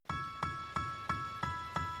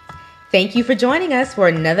Thank you for joining us for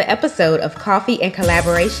another episode of Coffee and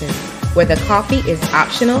Collaborations, where the coffee is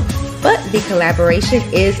optional, but the collaboration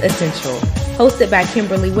is essential. Hosted by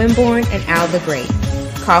Kimberly Winborn and Al the Great.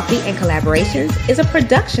 Coffee and Collaborations is a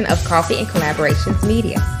production of Coffee and Collaborations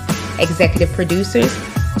Media. Executive producers,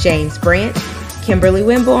 James Branch, Kimberly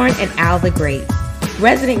Winborn, and Al the Great.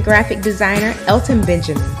 Resident graphic designer, Elton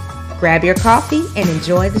Benjamin. Grab your coffee and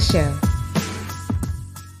enjoy the show.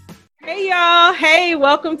 Hey y'all. Hey,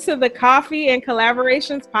 welcome to the Coffee and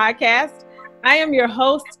Collaborations podcast. I am your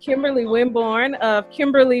host, Kimberly Winborn of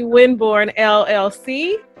Kimberly Winborn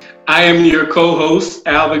LLC. I am your co-host,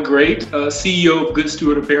 Al the Great, CEO of Good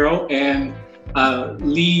Steward Apparel and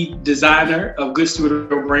lead designer of Good Steward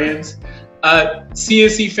Apparel Brands.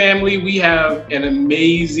 CNC family, we have an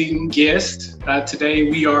amazing guest. Today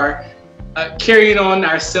we are carrying on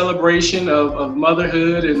our celebration of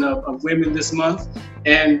motherhood and of women this month.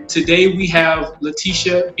 And today we have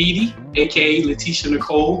Laticia Beatty, aka Laticia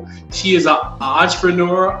Nicole. She is an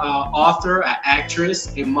entrepreneur, author, an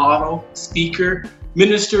actress, a model, speaker,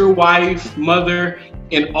 minister, wife, mother,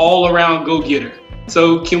 and all-around go-getter.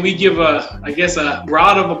 So can we give a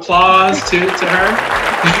round of applause to her?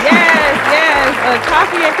 Yes, a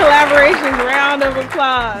Coffee and Collaborations round of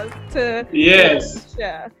applause to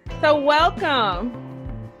Laticia. So welcome.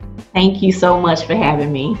 Thank you so much for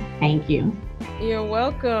having me. Thank you. You're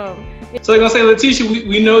welcome. So I'm going to say, Laticia,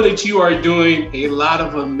 we know that you are doing a lot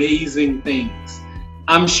of amazing things.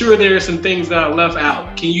 I'm sure there are some things that are left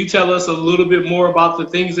out. Can you tell us a little bit more about the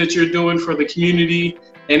things that you're doing for the community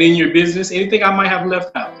and in your business? Anything I might have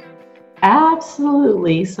left out?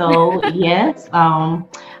 Absolutely. So yes, I'm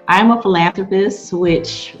a philanthropist,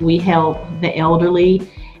 which we help the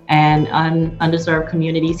elderly and underserved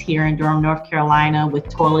communities here in Durham, North Carolina with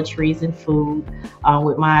toiletries and food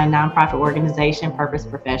with my nonprofit organization, Purpose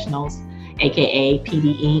Professionals, aka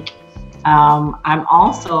PD Inc. I'm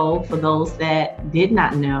also, for those that did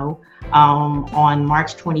not know, on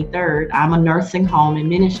March 23rd, I'm a nursing home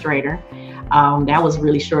administrator. That was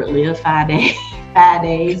really short-lived, 5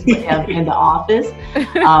 days in the office,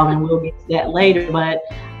 and we'll get to that later. But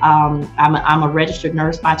I'm a registered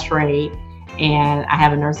nurse by trade, and I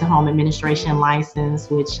have a nursing home administration license,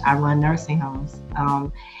 which I run nursing homes.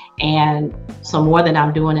 And so more than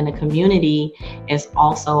I'm doing in the community is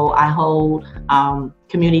also I hold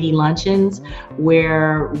community luncheons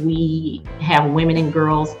where we have women and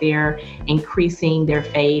girls there increasing their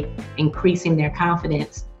faith, increasing their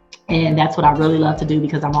confidence. And that's what I really love to do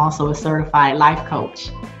because I'm also a certified life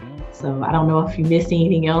coach. So I don't know if you missed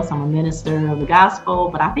anything else. I'm a minister of the gospel,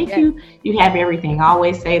 but I think you have everything. I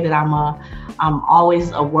always say that I'm always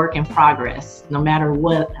a work in progress. No matter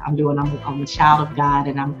what I'm doing, I'm a child of God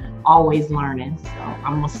and I'm always learning. So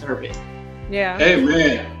I'm a servant. Yeah.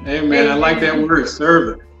 Amen. I like that word,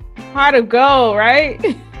 servant. Heart of gold, right?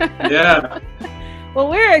 Yeah. Well,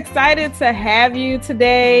 we're excited to have you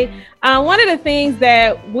today. One of the things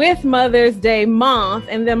that with Mother's Day month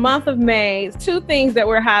and the month of May, two things that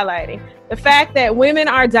we're highlighting. The fact that women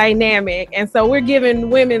are dynamic. And so we're giving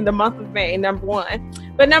women the month of May, number one.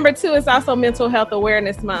 But number two, it's also Mental Health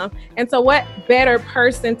Awareness Month. And so what better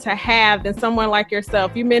person to have than someone like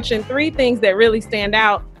yourself? You mentioned three things that really stand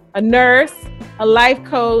out: a nurse, a life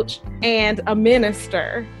coach, and a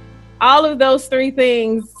minister. All of those three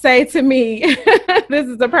things say to me, this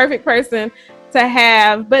is the perfect person to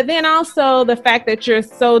have. But then also the fact that you're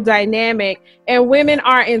so dynamic and women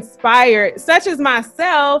are inspired, such as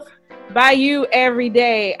myself, by you every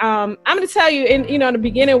day. I'm going to tell you, in the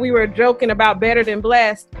beginning, we were joking about better than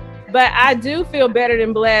blessed, but I do feel better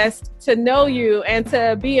than blessed to know you and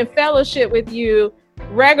to be in fellowship with you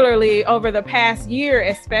regularly over the past year,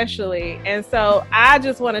 especially. And so I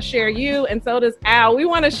just want to share you, and so does Al. We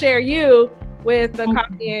want to share you with the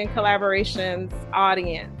Coffee and Collaborations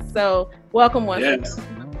audience. So welcome once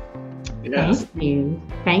again. Yes.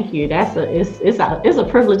 Thank you. It's a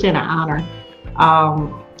privilege and an honor.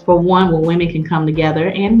 For one, when women can come together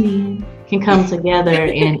and men can come together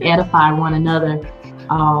and edify one another,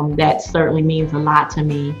 that certainly means a lot to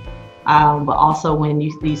me. But also when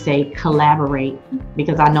you say collaborate,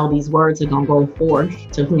 because I know these words are going to go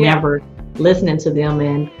forth to whomever listening to them,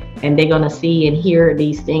 and they're going to see and hear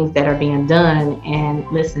these things that are being done. And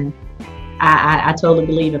listen, I totally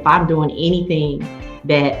believe if I'm doing anything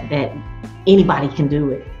that anybody can do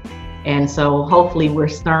it. And so hopefully we're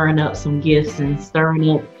stirring up some gifts and stirring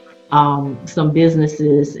up some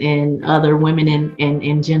businesses and other women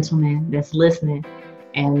and gentlemen that's listening.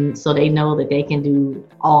 And so they know that they can do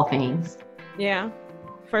all things. Yeah,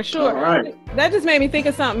 for sure. All right. That just made me think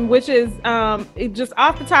of something, which is it just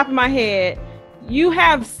off the top of my head. You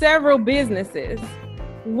have several businesses.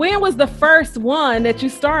 when was the first one that you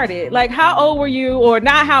started? Like, how old were you, or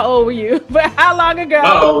not how old were you, but how long ago?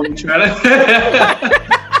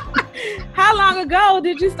 How long ago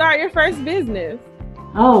did you start your first business?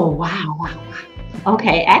 Oh, wow.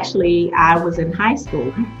 Okay, actually, I was in high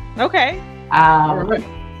school. Okay. I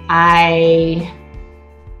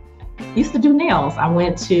used to do nails. I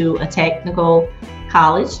went to a technical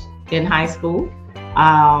college in high school.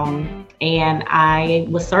 And I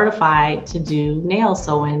was certified to do nails.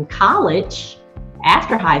 So in college,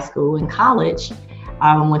 after high school, in college,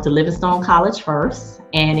 I went to Livingstone College first,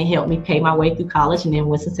 and it helped me pay my way through college, and then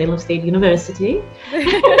Winston-Salem State University.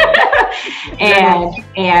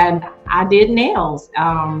 and I did nails.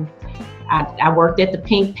 I worked at the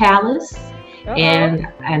Pink Palace. Uh-oh.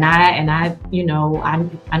 and I you know,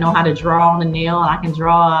 I know how to draw on a nail. I can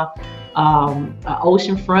draw an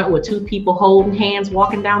ocean front with two people holding hands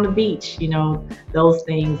walking down the beach, you know, those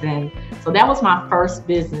things. And so that was my first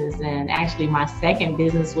business. And actually my second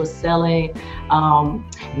business was selling,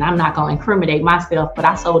 and I'm not going to incriminate myself, but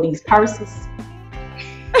I sold these purses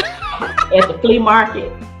at the flea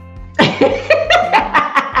market.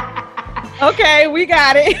 Okay, we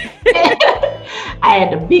got it. I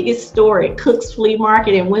had the biggest store at Cook's Flea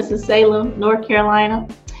Market in Winston-Salem, North Carolina.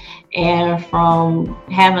 And from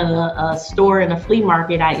having a store in a flea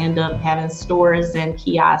market, I ended up having stores and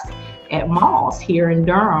kiosks at malls here in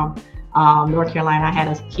Durham, North Carolina. I had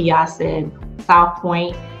a kiosk in South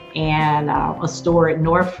Point and a store at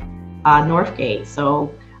Northgate.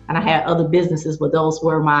 So, and I had other businesses, but those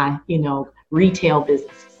were my, you know, retail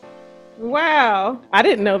businesses. Wow, I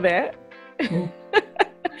didn't know that.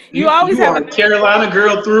 You always have a Carolina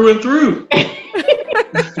girl through and through.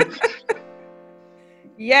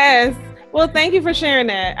 Yes. Well, thank you for sharing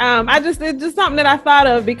that. It's just something that I thought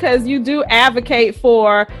of, because you do advocate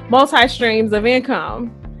for multi-streams of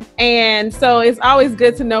income. And so it's always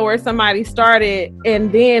good to know where somebody started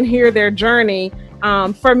and then hear their journey.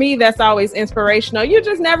 For me, that's always inspirational. You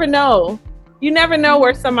just never know. You never know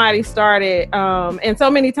where somebody started. And so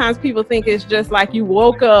many times people think it's just like you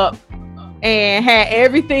woke up and had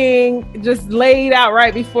everything just laid out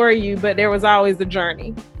right before you, but there was always a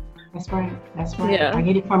journey. That's right. Yeah. I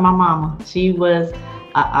get it from my mama. She was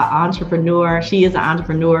an entrepreneur. She is an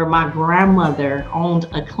entrepreneur. My grandmother owned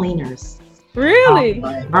a cleaners. Really?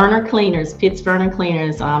 Verner Cleaners, Pitts Verner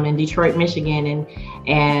Cleaners, in Detroit, Michigan.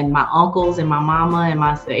 And my uncles and my mama and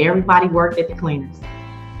everybody worked at the cleaners.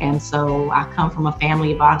 And so I come from a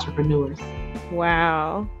family of entrepreneurs.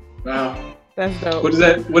 Wow. That's dope. What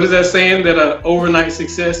is that saying, that an overnight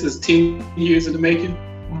success is 10 years in the making?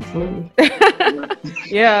 Absolutely.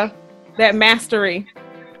 Yeah. That mastery.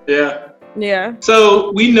 Yeah.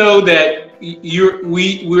 So we know that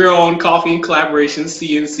we're on Coffee and Collaboration,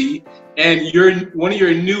 CNC, and one of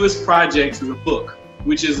your newest projects is a book,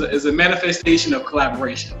 which is a manifestation of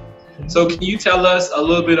collaboration. So can you tell us a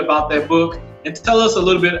little bit about that book, and tell us a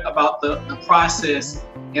little bit about the process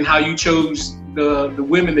and how you chose the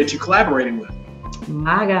women that you're collaborating with?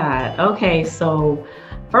 My God. Okay. So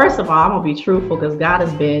first of all, I'm gonna be truthful, because God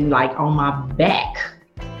has been like on my back,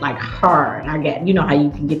 like hard. I got, you know how you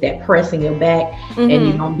can get that press in your back, and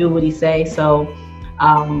you don't do what he say. So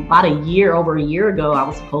about over a year ago, I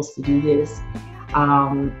was supposed to do this,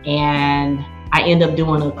 and I ended up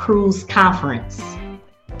doing a cruise conference.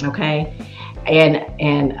 Okay,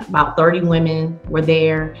 and about 30 women were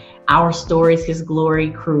there. Our Stories, His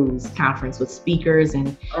Glory cruise conference with speakers,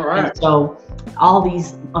 and so all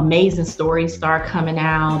these amazing stories start coming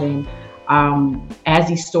out, and as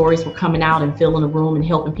these stories were coming out and filling the room and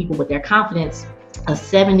helping people with their confidence, a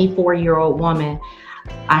 74-year-old woman,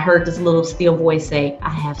 I heard this little still voice say, "I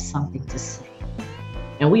have something to say."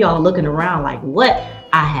 And we all looking around like, what?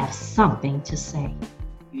 I have something to say.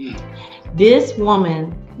 This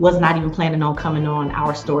woman was not even planning on coming on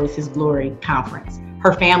Our Stories, His Glory conference.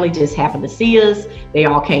 Her family just happened to see us. They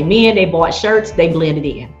all came in, they bought shirts, they blended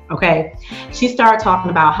in, okay? She started talking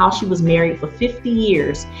about how she was married for 50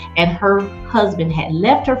 years and her husband had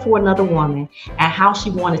left her for another woman, and how she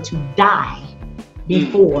wanted to die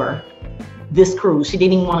before this cruise. She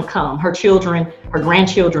didn't even want to come. Her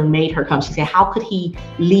grandchildren made her come. She said, how could he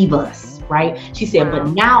leave us, right? She said, but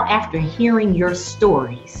now after hearing your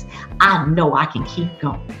stories, I know I can keep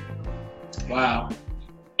going. Wow.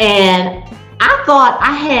 And I thought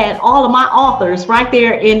I had all of my authors right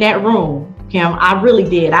there in that room, Kim. I really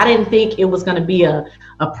did. I didn't think it was going to be a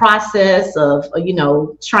process of,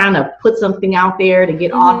 trying to put something out there to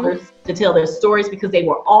get authors to tell their stories, because they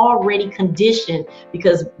were already conditioned.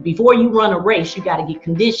 Because before you run a race, you got to get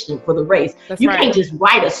conditioned for the race. You can't just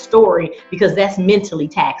write a story, because that's mentally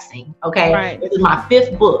taxing. Okay. Right. This is my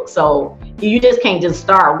 5th book. So You just can't just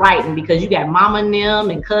start writing because you got mama and them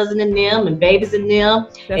and cousin and them and babies and them.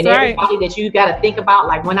 That's and everybody that you got to think about,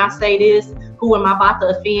 like when I say this, who am I about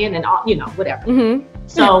to offend and all, whatever. Mm-hmm.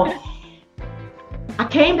 So I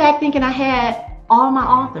came back thinking I had all my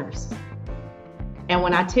authors. And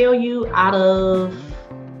when I tell you, out of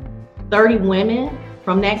 30 women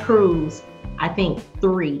from that cruise, I think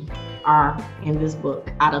 3 are in this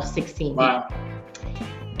book out of 16. Wow.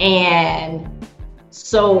 And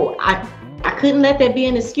so I couldn't let that be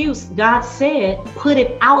an excuse. God said, put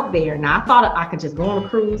it out there. Now I thought I could just go on a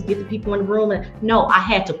cruise, get the people in the room. And no, I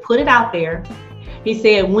had to put it out there. He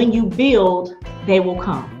said, when you build, they will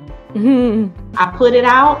come. Mm-hmm. I put it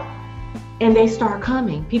out and they start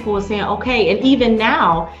coming. People were saying, okay. And even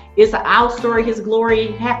now, it's Our Story, His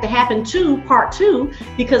Glory have to happen too, part 2,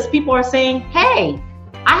 because people are saying, hey,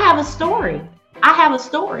 I have a story. I have a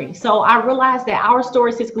story. So I realized that Our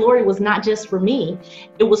Story, His Glory was not just for me.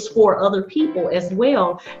 It was for other people as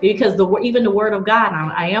well, because even the word of God,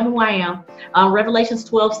 I am who I am. Revelations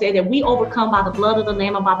 12 said that we overcome by the blood of the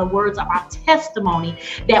Lamb and by the words of our testimony,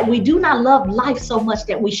 that we do not love life so much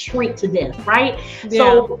that we shrink to death, right? Yeah.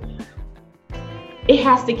 So it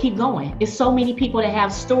has to keep going. It's so many people that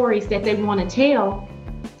have stories that they want to tell.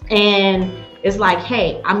 And it's like,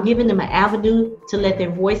 hey, I'm giving them an avenue to let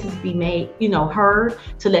their voices be made, heard,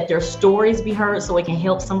 to let their stories be heard so it can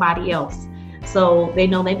help somebody else. So they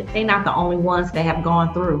know they're not the only ones that have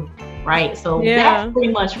gone through, right? So that's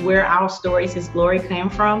pretty much where Our Stories, His Glory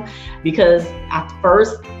came from. Because at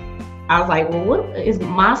first I was like, well, what is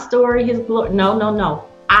my story, His glory? No.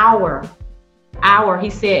 Our, he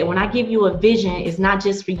said, when I give you a vision, it's not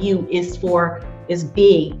just for you, it's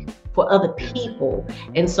big for other people.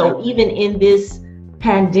 And so even in this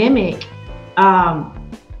pandemic,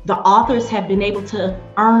 the authors have been able to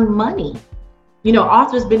earn money.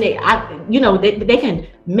 Authors they can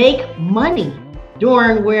make money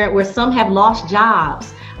during where some have lost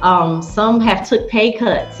jobs, some have took pay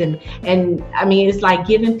cuts, and I mean, it's like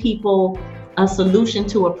giving people a solution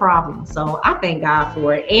to a problem. So I thank God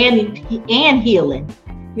for it, and healing.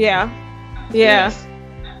 Yeah.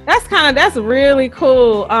 That's really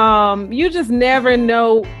cool. You just never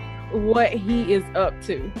know what he is up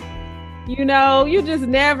to. You just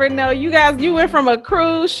never know. You went from a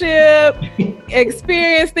cruise ship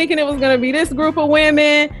experience thinking it was going to be this group of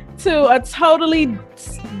women to a totally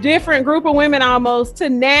different group of women almost, to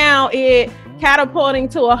now it catapulting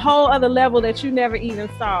to a whole other level that you never even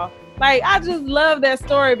saw. Like, I just love that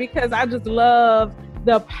story because I just love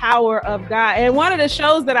the power of God. And one of the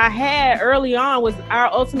shows that I had early on was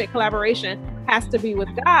Our Ultimate Collaboration Has to Be with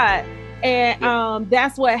God. And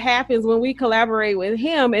that's what happens when we collaborate with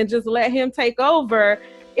him and just let him take over.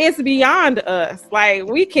 It's beyond us. Like,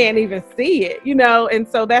 we can't even see it, and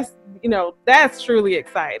so that's truly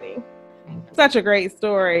exciting. Such a great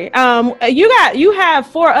story. You have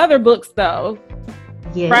 4 other books though.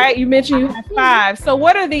 Yes. Right? You mentioned you have 5. So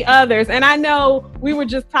what are the others? And I know we were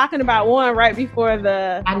just talking about one right before I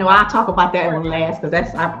know I'll talk about that one last,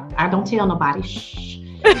 because I don't tell nobody. Shh.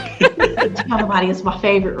 Tell nobody. It's my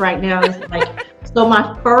favorite right now. It's like, so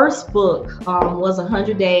my first book was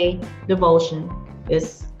 100-day devotion.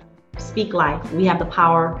 It's Speak Life. We have the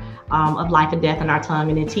power of life and death in our tongue,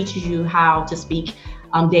 and it teaches you how to speak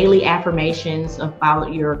daily affirmations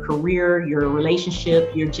about your career, your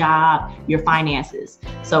relationship, your job, your finances.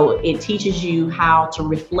 So it teaches you how to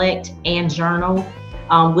reflect and journal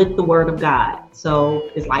with the word of God. So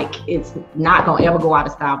it's like, it's not going to ever go out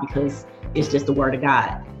of style because it's just the word of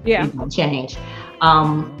God. Yeah. It won't change.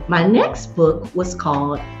 My next book was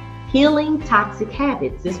called Healing Toxic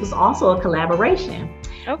Habits. This was also a collaboration.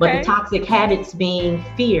 Okay. But the toxic habits being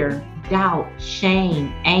fear, doubt,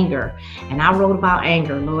 shame, anger. And I wrote about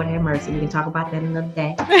anger. Lord have mercy. We can talk about that another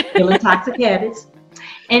day. Healing toxic habits.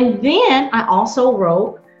 And then I also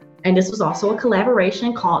wrote, and this was also a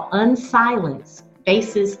collaboration, called Unsilence,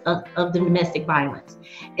 Faces of Domestic Violence.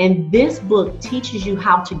 And this book teaches you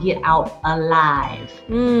how to get out alive.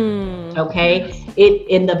 Okay.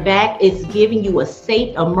 In the back, it's giving you a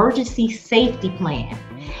safe emergency safety plan.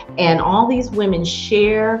 And all these women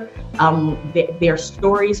share their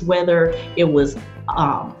stories, whether it was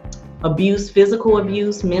abuse, physical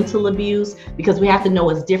abuse, mental abuse, because we have to know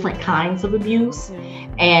it's different kinds of abuse.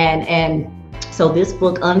 And so this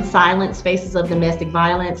book, Unsilence, Faces of Domestic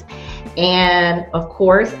Violence, and of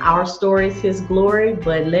course, Our Stories, His Glory.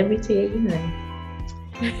 But let me tell you,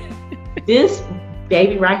 this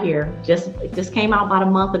baby right here just came out about a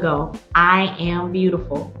month ago. I Am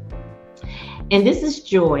Beautiful. And this is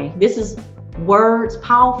Joy. This is words,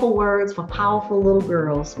 powerful words for powerful little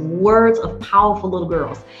girls, words of powerful little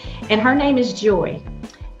girls. And her name is Joy.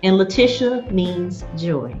 And Laticia means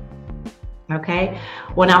joy. Okay.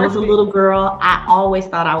 When I was a little girl, I always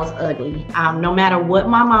thought I was ugly. No matter what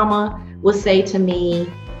my mama would say to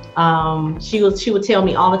me, she would tell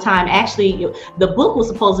me all the time. Actually, the book was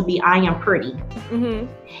supposed to be "I Am Pretty," and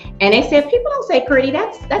they said people don't say pretty.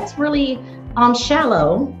 That's really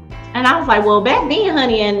shallow. And I was like, well, back then,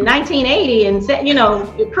 honey, in 1980,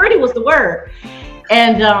 and pretty was the word.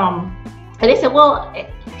 And they said, well,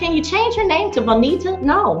 can you change your name to Bonita?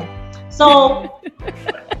 No. So,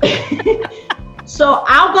 so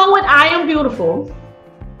I'll go with I Am Beautiful.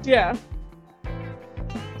 Yeah.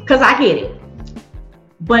 Because I get it.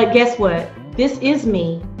 But guess what? This is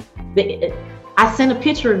me. I sent a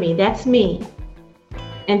picture of me. That's me.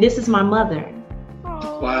 And this is my mother.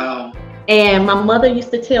 Wow. And my mother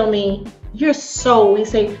used to tell me, we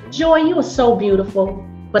say, Joy, you are so beautiful.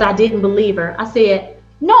 But I didn't believe her. I said,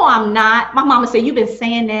 no, I'm not. My mama said, you've been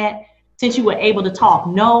saying that since you were able to talk.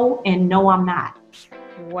 No, and no, I'm not.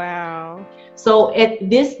 Wow. So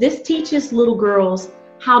this teaches little girls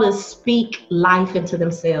how to speak life into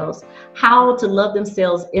themselves, how to love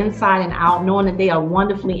themselves inside and out, knowing that they are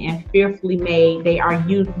wonderfully and fearfully made. They are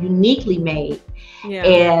uniquely made. Yeah.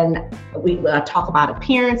 And I talk about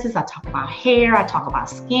appearances. I talk about hair. I talk about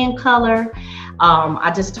skin color.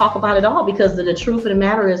 I just talk about it all because the truth of the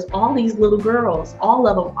matter is all these little girls, all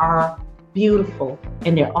of them are beautiful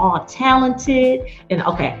and they're all talented. And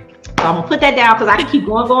okay, so I'm gonna put that down because I can keep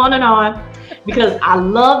going and on because I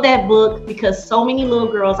love that book because so many little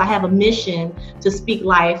girls, I have a mission to speak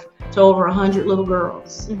life to over 100 little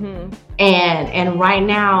girls. And right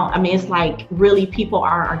now, I mean, it's like really people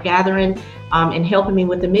are gathering and helping me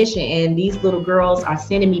with the mission. And these little girls are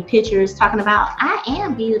sending me pictures talking about, I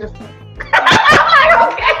am beautiful.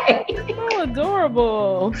 Okay. Oh,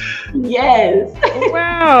 adorable. Yes.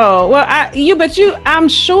 Wow. Well, I'm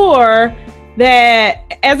sure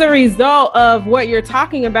that as a result of what you're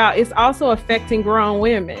talking about, it's also affecting grown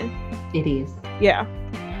women. It is. Yeah.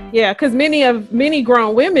 Yeah. Because many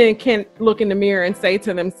grown women can look in the mirror and say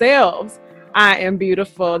to themselves, I am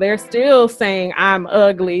beautiful. They're still saying I'm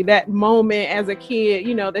ugly. That moment as a kid,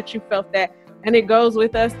 that you felt that. And it goes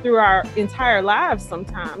with us through our entire lives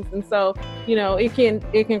sometimes. And so, it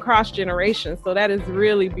can cross generations. So that is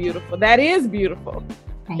really beautiful. That is beautiful.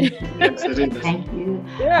 Thank you. Yes, it is. Thank you.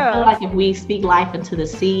 Yeah. I feel like if we speak life into the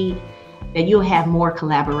seed, that you'll have more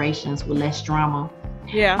collaborations with less drama.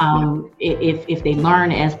 Yeah. If they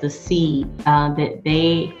learn as the seed, that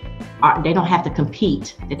they don't have to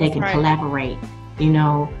compete, that they can collaborate.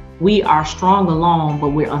 We are strong alone, but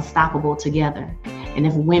we're unstoppable together. And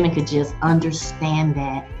if women could just understand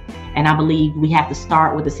that, and I believe we have to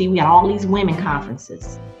start with we got all these women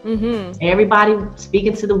conferences. Everybody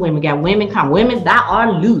speaking to the women. Got women that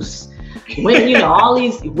are loose. Women, all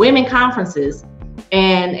these women conferences.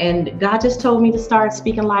 And God just told me to start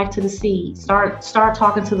speaking life to the seed. Start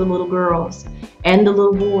talking to the little girls and the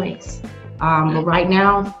little boys. But right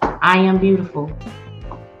now, I am beautiful.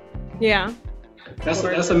 Yeah.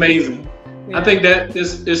 That's amazing. Yeah. I think that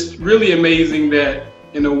it's really amazing that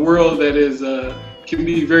in a world that is can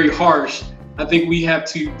be very harsh, I think we have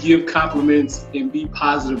to give compliments and be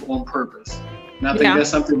positive on purpose. And I think that's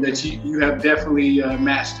something that you have definitely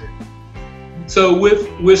mastered. So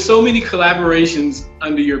with so many collaborations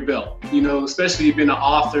under your belt, especially being an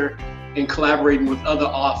author and collaborating with other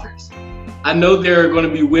authors, I know there are going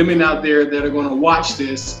to be women out there that are going to watch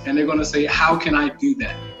this and they're going to say, how can I do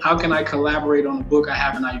that? How can I collaborate on a book? I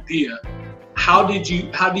have an idea. How do you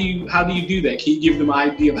do that? Can you give them an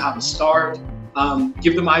idea of how to start?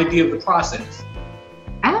 Give them an idea of the process.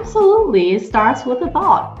 Absolutely. It starts with a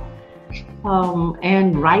thought.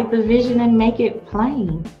 And write the vision and make it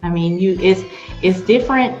plain. I mean, it's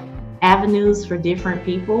different avenues for different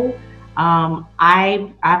people.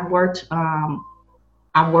 I've worked on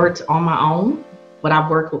my own, but I've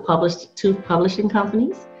worked with two publishing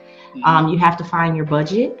companies. You have to find your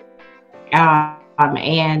budget,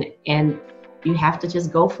 and you have to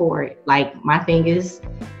just go for it. Like my thing is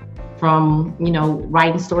from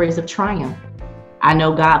writing stories of triumph. I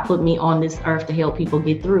know God put me on this earth to help people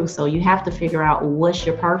get through. So you have to figure out what's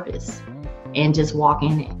your purpose and just walk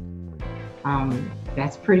in it.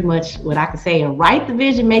 That's pretty much what I can say. And write the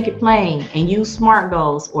vision, make it plain, and use SMART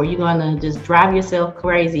goals, or you're going to just drive yourself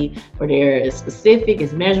crazy. Where they're specific,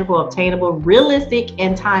 it's measurable, obtainable, realistic,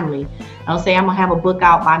 and timely. Don't say I'm going to have a book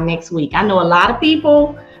out by next week. I know a lot of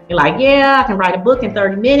people, they're like, yeah, I can write a book in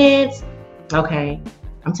 30 minutes. Okay.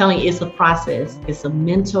 I'm telling you, it's a process. It's a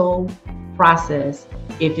mental process.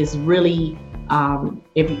 If it's really,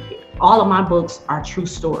 if all of my books are true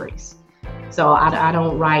stories. So I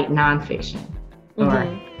don't write nonfiction or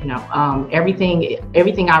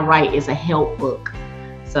Everything I write is a help book.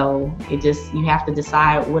 So you have to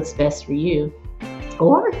decide what's best for you,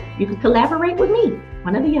 or you can collaborate with me,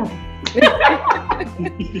 one or the other.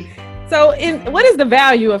 So what is the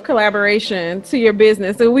value of collaboration to your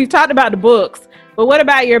business? So we've talked about the books, but what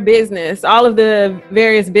about your business, all of the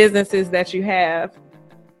various businesses that you have?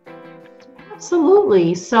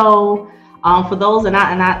 Absolutely. So for those, and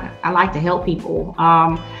I like to help people,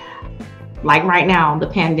 like right now, the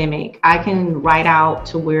pandemic, I can write out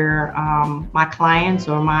to where my clients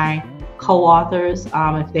or my co-authors,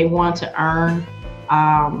 if they want to earn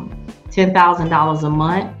 $10,000 a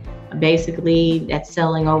month, basically that's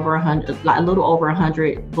selling a little over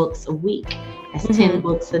 100 books a week. That's 10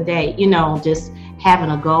 books a day, just having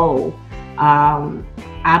a goal.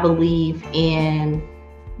 I believe in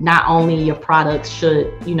not only your products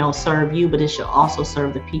should, serve you, but it should also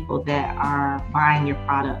serve the people that are buying your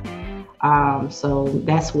product. So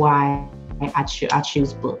that's why I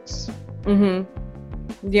choose books.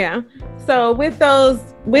 Yeah. So with the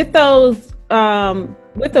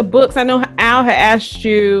books, I know Al had asked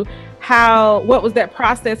you what was that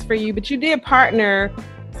process for you, but you did partner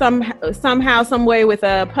somehow, some way with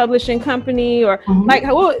a publishing company, or like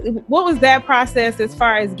what was that process as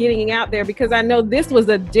far as getting out there? Because I know this was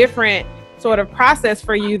a different sort of process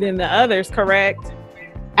for you than the others, correct?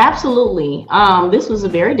 Absolutely. This was a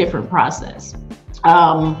very different process.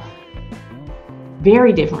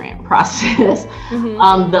 Very different process.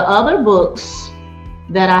 The other books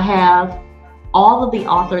that I have, all of the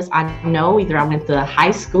authors I know, either I went to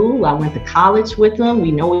high school, I went to college with them,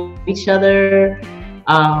 we know each other,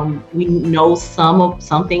 we know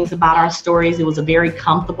some things about our stories. It was a very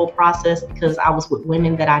comfortable process because I was with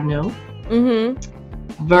women that I know.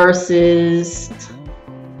 Versus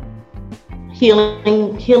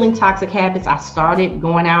healing toxic habits, I started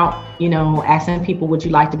going out, asking people, would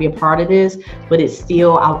you like to be a part of this? But it's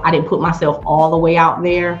still, I didn't put myself all the way out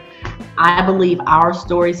there. I believe our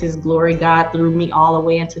stories, His glory, God threw me all the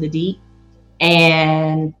way into the deep.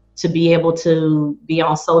 And to be able to be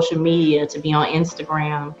on social media, to be on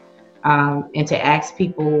Instagram, and to ask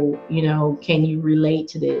people, can you relate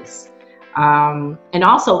to this? And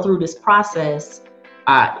also through this process,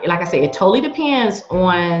 like I say, it totally depends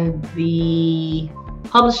on the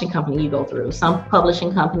publishing company you go through. Some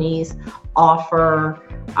publishing companies offer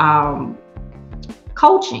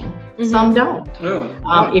coaching. Some don't.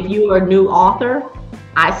 If you're a new author,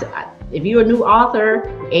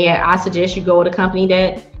 and I suggest you go to a company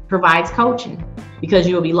that provides coaching, because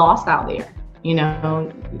you'll be lost out there,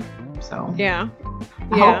 So yeah.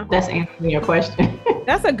 I hope that's answering your question.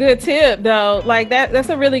 That's a good tip, though. Like that's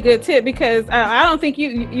a really good tip, because I don't think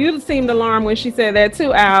you seemed alarmed when she said that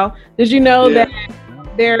too, Al. Did you know that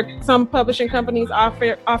some publishing companies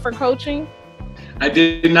offer coaching? I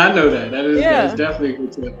did not know that. That is definitely a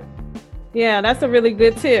good tip. Yeah, that's a really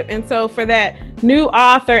good tip. And so for that new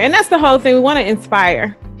author, and that's the whole thing, we want to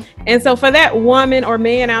inspire. And so for that woman or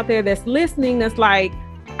man out there that's listening, that's like,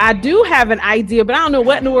 I do have an idea, but I don't know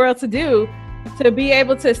what in the world to do, to be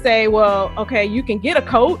able to say, well, okay, you can get a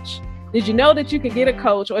coach. Did you know that you could get a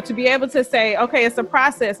coach? Or to be able to say, okay, it's a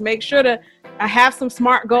process. Make sure to have some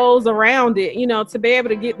SMART goals around it, to be able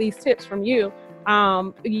to get these tips from you.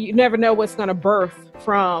 You never know what's going to birth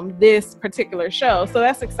from this particular show. So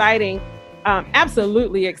that's exciting.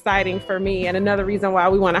 Absolutely exciting for me. And another reason why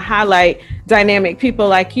we want to highlight dynamic people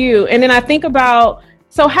like you. And then I think about,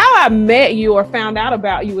 so how I met you or found out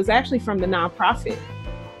about you was actually from the nonprofit.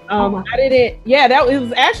 It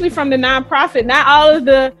was actually from the nonprofit, not all of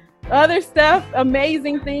the other stuff,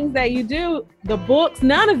 amazing things that you do, the books,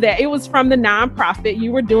 none of that. It was from the nonprofit.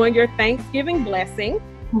 You were doing your Thanksgiving blessing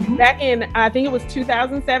back in, I think it was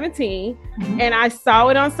 2017. And I saw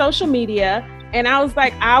it on social media. And I was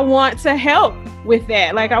like, I want to help with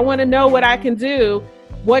that. Like, I want to know what I can do.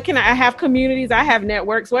 What can I have communities? I have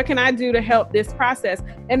networks. What can I do to help this process?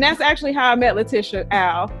 And that's actually how I met Laticia,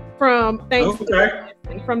 Al, from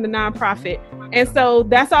Thanksgiving, from the nonprofit. And so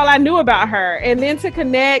that's all I knew about her. And then to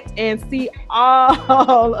connect and see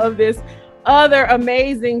all of this other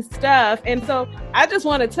amazing stuff. And so I just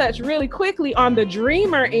want to touch really quickly on the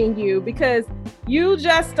dreamer in you, because you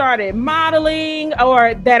just started modeling,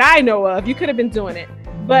 or that I know of. You could have been doing it,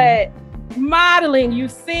 but modeling, you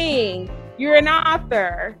sing, you're an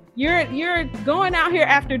author, you're going out here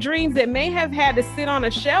after dreams that may have had to sit on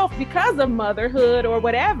a shelf because of motherhood or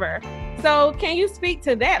whatever. So can you speak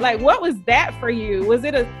to that? Like, what was that for you? Was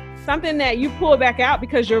it something that you pulled back out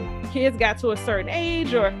because your kids got to a certain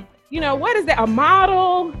age, or what is that? A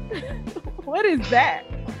model? What is that?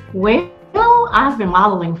 Well, I've been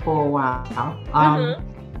modeling for a while,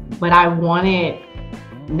 but I wanted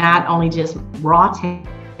not only just raw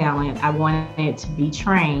talent, I wanted to be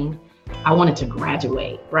trained. I wanted to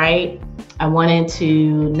graduate, right? I wanted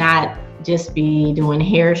to not just be doing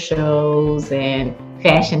hair shows and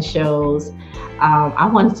fashion shows. I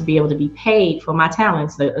wanted to be able to be paid for my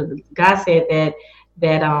talents. God said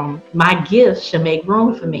that my gifts should make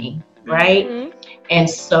room for me, right? Mm-hmm. And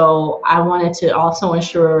so I wanted to also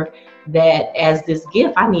ensure that as this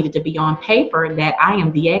gift, I needed to be on paper that I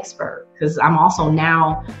am the expert, because I'm also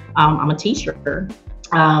now, I'm a teacher.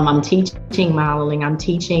 I'm teaching modeling, I'm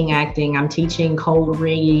teaching acting, I'm teaching cold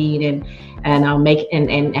read and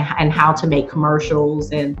how to make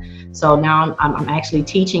commercials. And so now I'm actually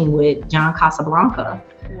teaching with John Casablanca.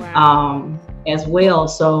 Wow. As well.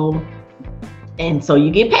 So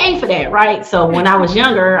you get paid for that, right? So when I was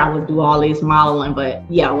younger, I would do all this modeling, but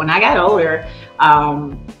yeah, when I got older, I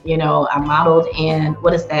modeled in,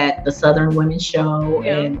 the Southern Women's Show,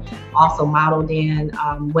 yeah. And also modeled in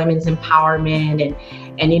women's empowerment, and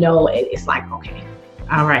it's like, okay,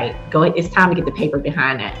 all right, go. It's time to get the paper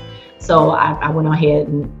behind that. So I went ahead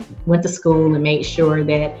and went to school and made sure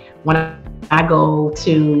that when I go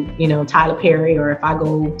to, Tyler Perry, or if I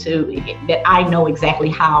go to, that I know exactly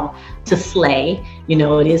how to slay.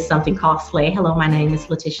 It is something called slay. Hello, my name is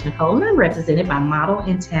Laticia Nicole, and I'm represented by Model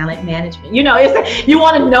and Talent Management. You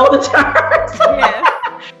want to know the terms. Yeah.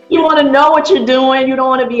 You want to know what you're doing. You don't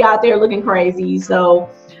want to be out there looking crazy. So,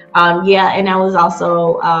 and that was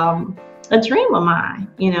also a dream of mine,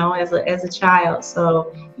 as a child.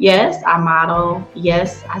 So yes, I model.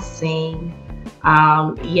 Yes, I sing.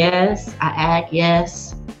 Yes, I act.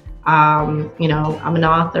 Yes, I'm an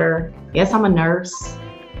author. Yes, I'm a nurse.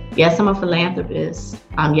 Yes, I'm a philanthropist.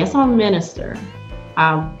 Yes, I'm a minister.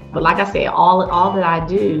 But like I said, all that I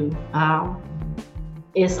do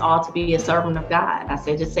is all to be a servant of God. I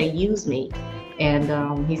said, just say, use me.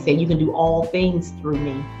 And he said, you can do all things through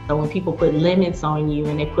me. So when people put limits on you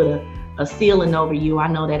and they put a ceiling over you, I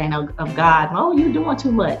know that ain't of God. Oh, you're doing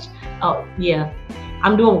too much. Oh, yeah.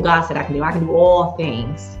 I'm doing what God said I can do. I can do all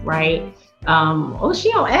things, right?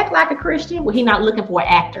 She don't act like a Christian. Well, he not looking for an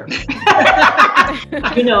actor.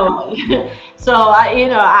 So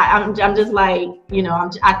I'm just like,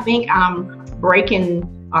 I think I'm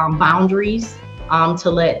breaking boundaries to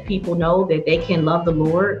let people know that they can love the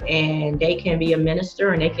Lord, and they can be a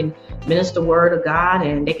minister, and they can minister the word of God,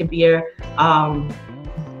 and they can be a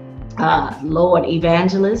Lord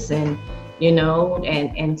evangelist, and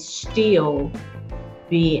and still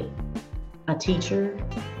be a teacher,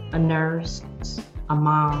 a nurse, a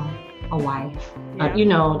mom, a wife,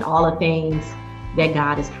 yeah. All the things that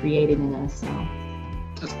God has created in us. So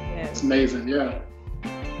that's amazing. Yeah,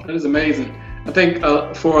 that is amazing. I think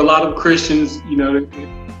for a lot of Christians, they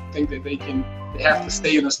think that they have to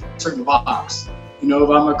stay in a certain box. If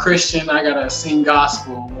I'm a Christian, I gotta sing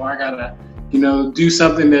gospel, or I gotta, do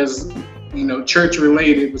something that's church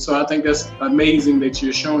related. So I think that's amazing that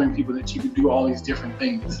you're showing people that you can do all these different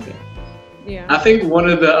things. Yeah. I think one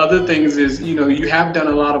of the other things is, you have done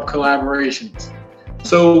a lot of collaborations.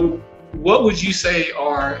 So what would you say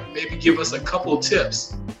are, maybe give us a couple of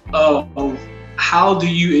tips of how do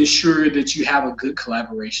you ensure that you have a good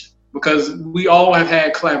collaboration? Because we all have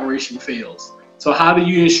had collaboration fails. So how do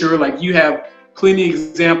you ensure, you have plenty of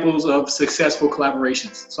examples of successful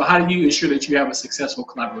collaborations. So how do you ensure that you have a successful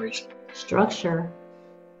collaboration? Structure.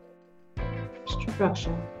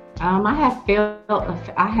 I've had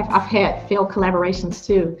failed collaborations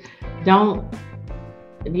too.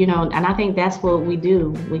 And I think that's what we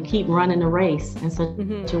do. We keep running the race in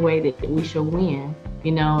such a way that we should win.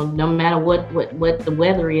 No matter what the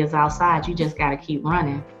weather is outside, you just got to keep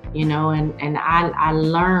running. And I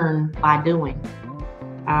learn by doing.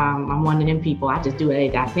 I'm one of them people. I just do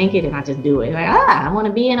it. I think it and I just do it. I want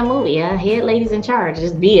to be in a movie. Head ladies in charge.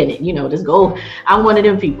 Just be in it. Just go. I'm one of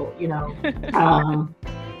them people.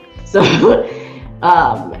 So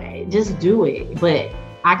just do it. But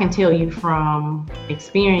I can tell you from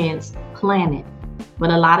experience, plan it.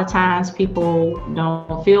 But a lot of times people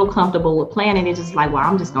don't feel comfortable with planning. It's just like, well,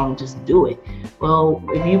 I'm just gonna just do it. Well,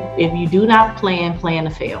 if you do not plan to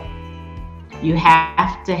fail. You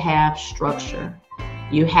have to have structure.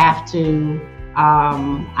 You have to,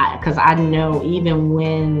 because I know even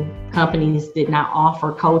when companies did not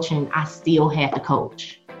offer coaching, I still had to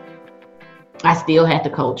coach.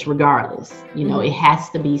 Regardless. It has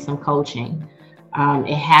to be some coaching.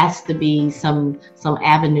 It has to be some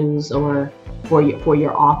avenues or for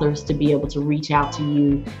your authors to be able to reach out to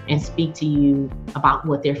you and speak to you about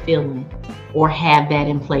what they're feeling, or have that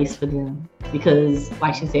in place for them. Because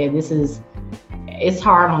like she said, it's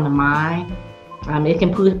hard on the mind. It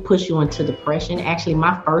can push you into depression. Actually,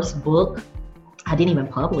 my first book I didn't even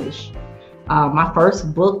publish. My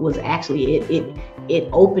first book was actually, it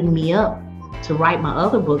opened me up to write my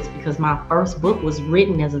other books, because my first book was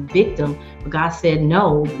written as a victim. But God said,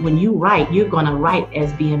 no, when you write, you're going to write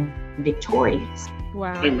as being victorious.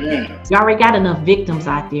 Wow. Amen. You already got enough victims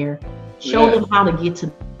out there. Show them how to get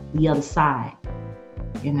to the other side.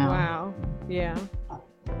 Wow. Yeah.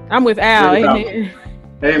 I'm with Al. Amen.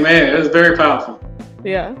 Amen. That's very powerful.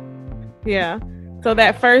 Yeah. Yeah. So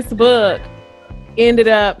that first book ended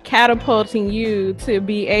up catapulting you to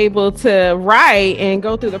be able to write and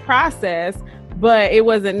go through the process, but it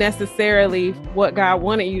wasn't necessarily what God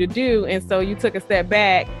wanted you to do. And so you took a step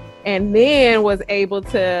back and then was able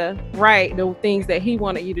to write the things that he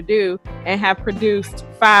wanted you to do, and have produced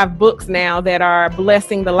 5 books now that are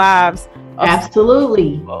blessing the lives of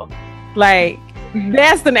absolutely people. Like,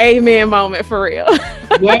 that's an amen moment for real.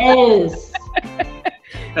 Yes.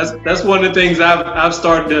 That's one of the things I've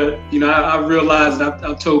started to, I've realized,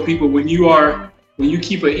 I've told people, when you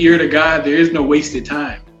keep an ear to God, there is no wasted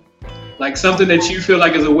time. Like, something that you feel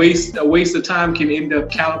like is a waste of time can end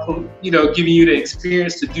up giving you the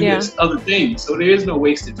experience to do this other thing. So there is no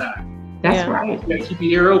wasted time. That's right. You gotta keep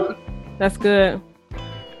your ear open. That's good.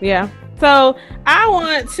 Yeah. So I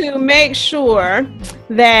want to make sure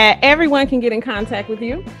that everyone can get in contact with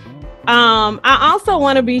you. I also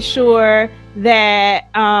want to be sure that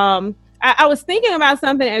I was thinking about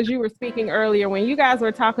something as you were speaking earlier, when you guys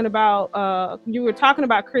were talking about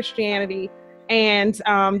Christianity and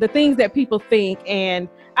the things that people think. And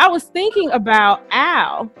I was thinking about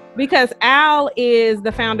Al, because Al is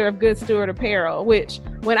the founder of Good Steward Apparel, which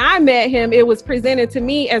when I met him, it was presented to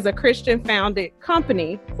me as a Christian founded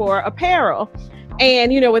company for apparel.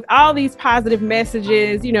 And, with all these positive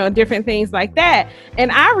messages, different things like that.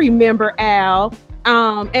 And I remember Al,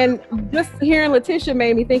 and just hearing Laticia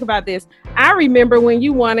made me think about this. I remember when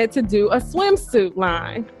you wanted to do a swimsuit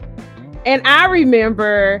line. And I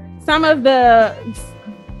remember some of the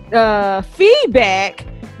feedback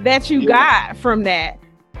that you got from that.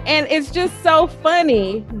 And it's just so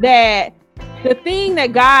funny that the thing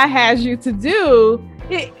that God has you to do,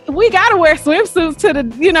 we got to wear swimsuits to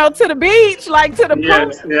the beach, like to the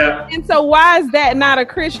pool. Yeah. And so why is that not a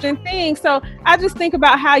Christian thing? So I just think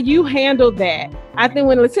about how you handled that. I think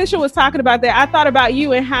when Laticia was talking about that, I thought about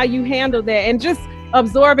you and how you handled that, and just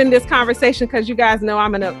absorbing this conversation, because you guys know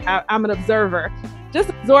I'm an observer. Just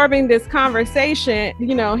absorbing this conversation,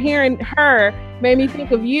 hearing her made me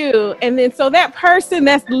think of you. And then so that person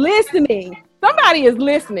that's listening, somebody is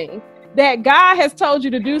listening, that God has told you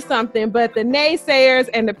to do something, but the naysayers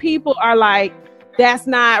and the people are like, that's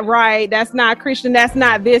not right, that's not Christian, that's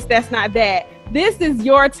not this, that's not that. This is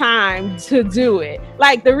your time to do it.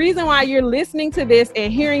 Like, the reason why you're listening to this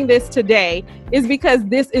and hearing this today is because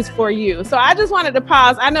this is for you. So I just wanted to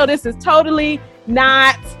pause. I know this is totally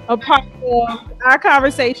not a part of our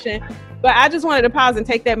conversation, but I just wanted to pause and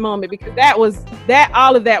take that moment, because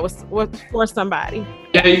all of that was for somebody.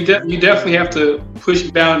 Yeah, you definitely have to push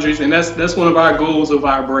boundaries, and that's one of our goals of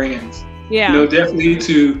our brands. Yeah. Definitely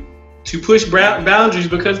to push boundaries,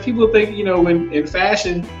 because people think, when in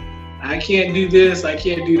fashion, I can't do this, I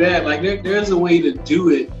can't do that. Like, there's a way to do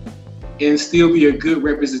it and still be a good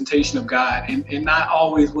representation of God, and not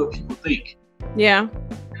always what people think. Yeah.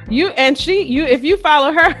 If you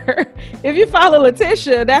follow her, if you follow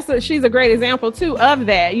Laticia, she's a great example too of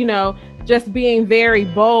that, just being very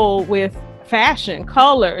bold with fashion,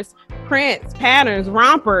 colors, prints, patterns,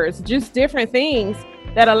 rompers, just different things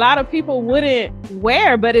that a lot of people wouldn't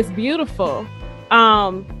wear, but it's beautiful.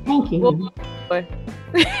 Thank you.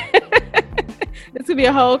 This could be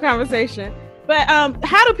a whole conversation. But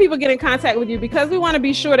how do people get in contact with you? Because we want to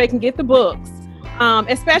be sure they can get the books,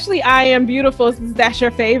 especially I Am Beautiful, since that's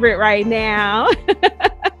your favorite right now.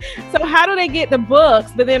 So how do they get the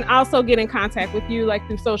books, but then also get in contact with you, like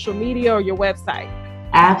through social media or your website?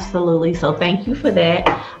 Absolutely. So thank you for that.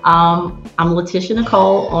 I'm Laticia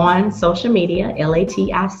Nicole on social media,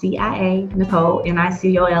 Laticia Nicole,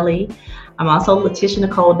 Nicole. I'm also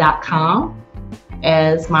LaticiaNicole.com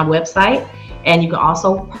as my website. And you can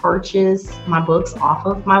also purchase my books off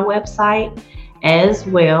of my website as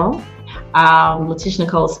well. Laticia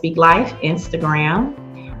Nicole Speak Life, Instagram,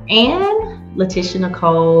 and Laticia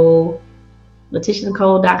Nicole,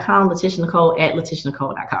 LaticiaNicole.com, Laticia Nicole at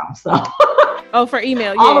LaticiaNicole.com. So for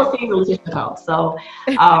email, yeah. All those things are Laticia Nicole. So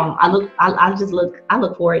I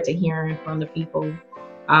look forward to hearing from the people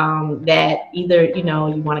that either, you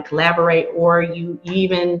want to collaborate, or you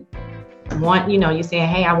even want, you're saying,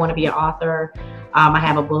 hey, I want to be an author. I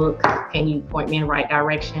have a book. Can you point me in the right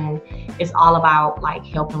direction? It's all about like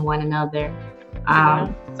helping one another.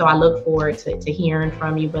 So I look forward to hearing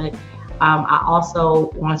from you. But I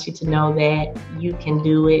also want you to know that you can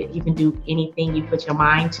do it. You can do anything you put your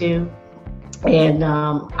mind to. And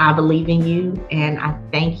I believe in you. And I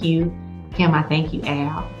thank you, Kim. I thank you,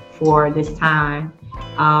 Al, for this time.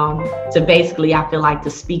 To basically, I feel like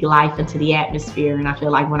to speak life into the atmosphere. And I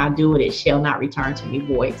feel like when I do it, it shall not return to me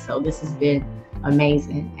void. So this has been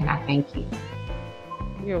amazing. And I thank you.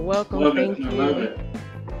 You're welcome. Love Thank it. you. I love it.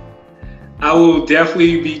 I will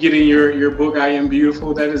definitely be getting your book, I Am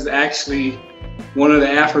Beautiful. That is actually one of the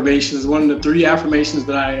affirmations, one of the 3 affirmations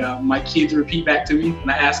that my kids repeat back to me when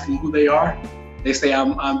I ask them who they are. They say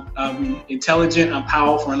I'm intelligent, I'm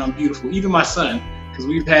powerful, and I'm beautiful. Even my son, because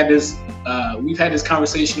we've had this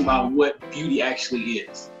conversation about what beauty actually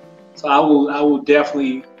is. So I will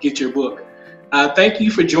definitely get your book. Thank you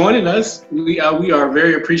for joining us. We are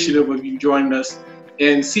very appreciative of you joining us.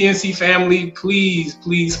 And CNC family,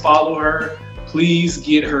 please follow her. Please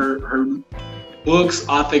get her books.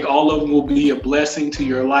 I think all of them will be a blessing to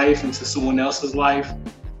your life and to someone else's life.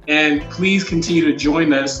 And please continue to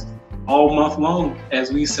join us all month long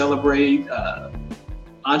as we celebrate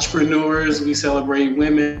entrepreneurs, we celebrate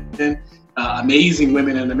women, amazing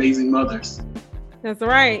women and amazing mothers. That's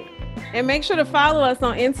right. And make sure to follow us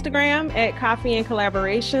on Instagram at Coffee and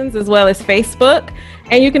Collaborations, as well as Facebook.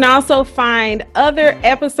 And you can also find other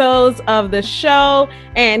episodes of the show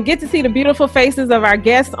and get to see the beautiful faces of our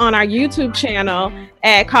guests on our YouTube channel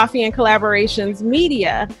at Coffee and Collaborations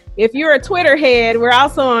Media. If you're a Twitter head, we're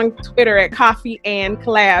also on Twitter at Coffee and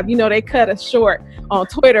Collab. You know, they cut us short on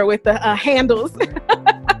Twitter with the handles.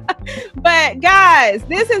 But guys,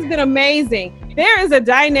 this has been amazing. There is a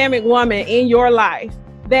dynamic woman in your life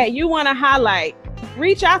that you want to highlight.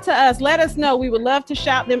 Reach out to us. Let us know. We would love to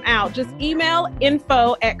shout them out. Just email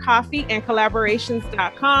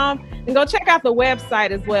info@coffeeandcollaborations.com and go check out the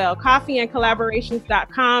website as well,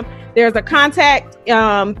 coffeeandcollaborations.com. There's a contact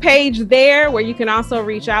page there where you can also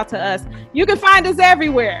reach out to us. You can find us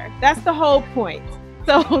everywhere. That's the whole point.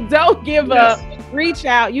 So don't give up. Reach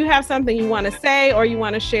out. You have something you want to say or you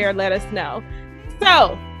want to share, let us know.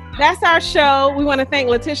 So that's our show. We want to thank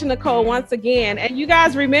Laticia Nicole once again. And you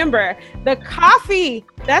guys remember, the coffee,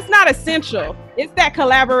 that's not essential. It's that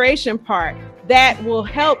collaboration part that will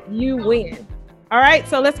help you win. All right,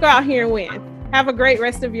 so let's go out here and win. Have a great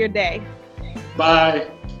rest of your day. Bye.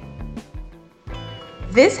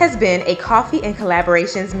 This has been a Coffee and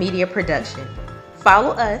Collaborations media production.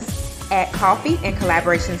 Follow us at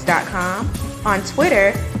coffeeandcollaborations.com, on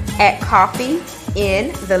Twitter at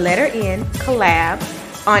coffee_collab,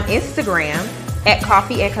 on Instagram at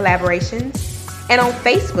Coffee and Collaborations, and on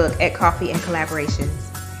Facebook at Coffee and Collaborations.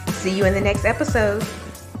 See you in the next episode.